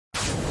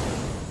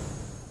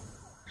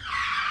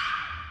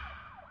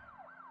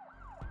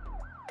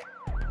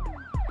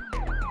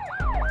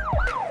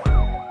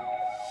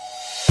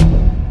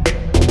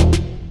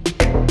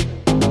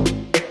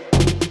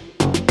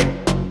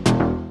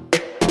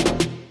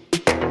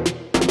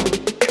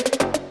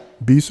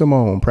B.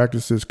 Simone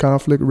practices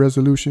conflict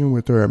resolution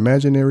with her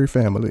imaginary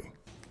family.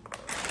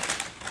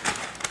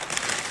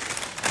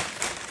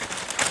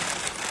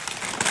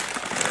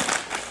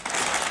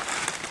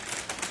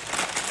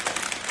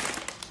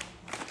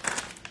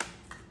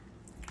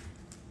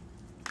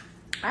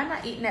 I'm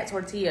not eating that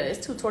tortilla.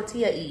 It's too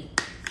tortilla-y.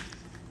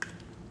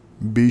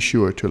 Be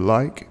sure to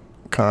like,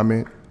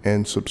 comment,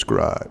 and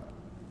subscribe.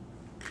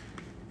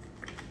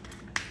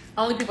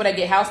 Only people that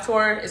get house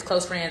tour is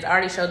close friends. I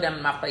already showed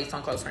them my place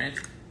on Close Friends.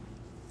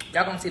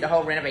 Y'all gonna see the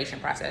whole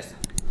renovation process.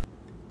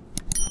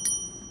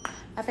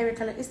 My favorite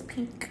color is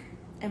pink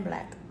and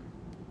black.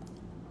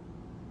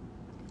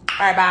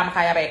 All right, bye. I'm gonna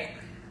call y'all back.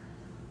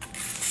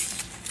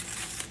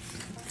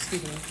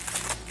 Excuse me.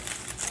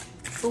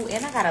 Ooh,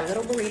 and I got a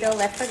little burrito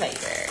left for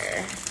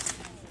later.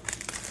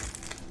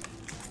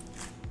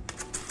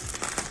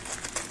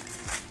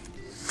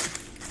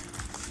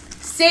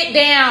 Sit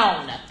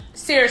down.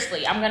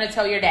 Seriously, I'm gonna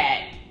tell your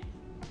dad.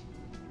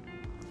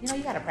 You know,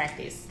 you gotta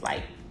practice.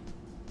 Like,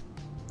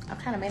 I'm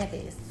trying to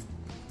manifest.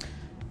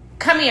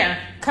 Come here.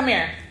 Come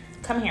here.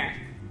 Come here.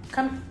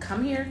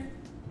 Come here.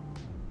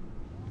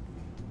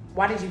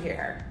 Why did you hear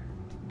her?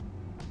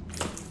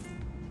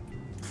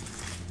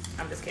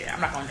 I'm just kidding. I'm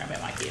not gonna jump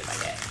at my kids like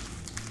that.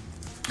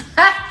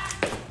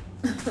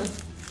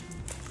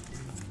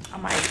 I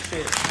might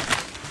shoot.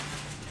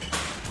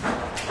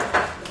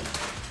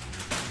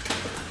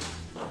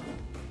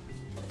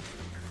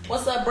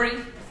 What's up,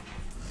 Bree?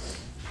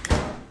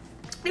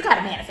 You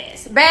gotta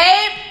manifest.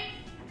 Babe!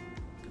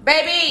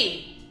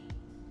 Baby!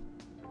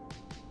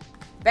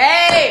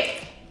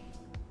 Babe!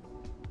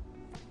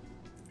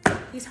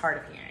 He's hard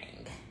of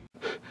hearing.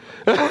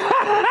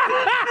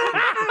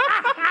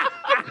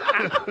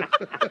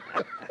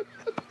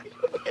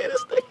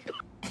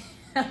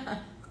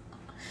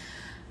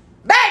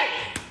 Baby!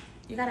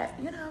 You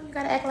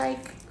gotta act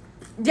like...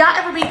 Y'all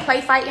ever be play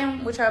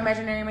fighting with your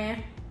imaginary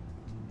man?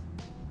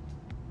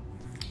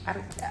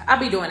 I'll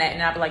be doing that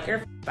and I'll be like, you're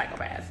a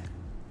psychopath.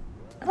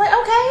 I'm like,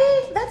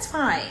 okay, that's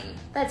fine.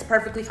 That's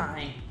perfectly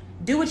fine.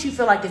 Do what you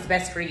feel like is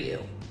best for you.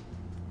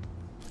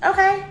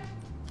 Okay.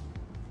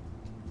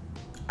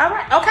 All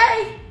right,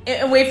 okay.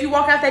 And if you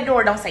walk out that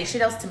door, don't say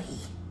shit else to me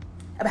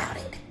about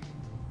it.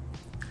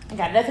 It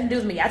got nothing to do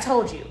with me. I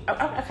told you.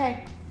 Oh,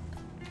 okay.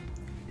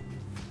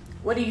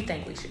 What do you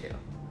think we should do?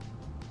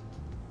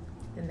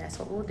 Then that's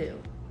what we'll do.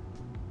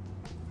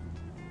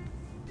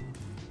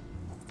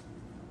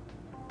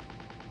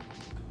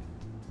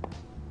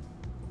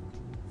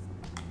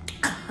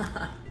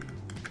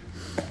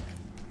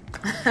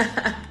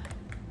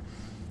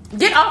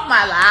 Get off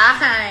my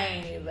live.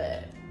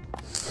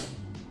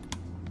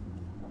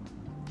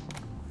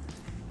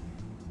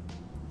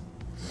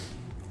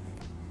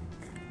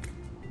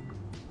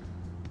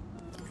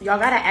 Y'all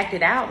gotta act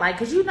it out, like,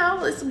 cause you know,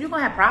 listen, you're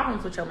gonna have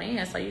problems with your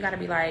man, so you gotta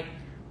be like,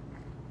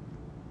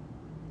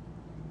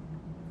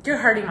 you're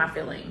hurting my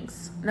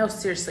feelings. No,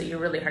 seriously, you're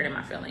really hurting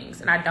my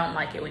feelings, and I don't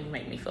like it when you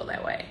make me feel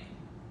that way.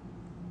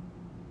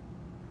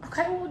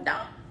 Okay, well,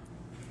 don't.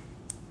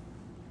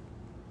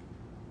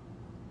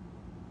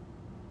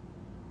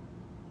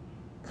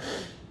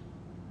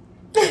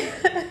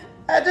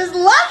 I just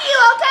love you,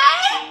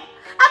 okay?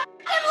 I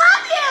fucking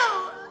love you.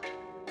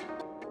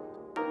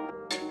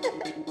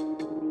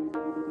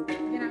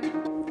 You know,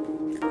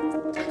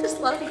 I just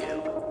love you.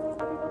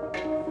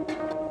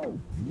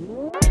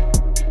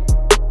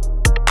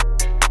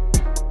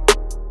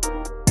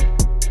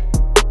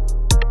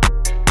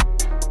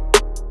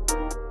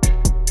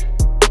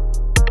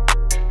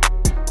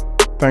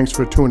 Thanks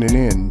for tuning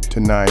in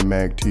to 9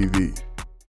 Mag TV.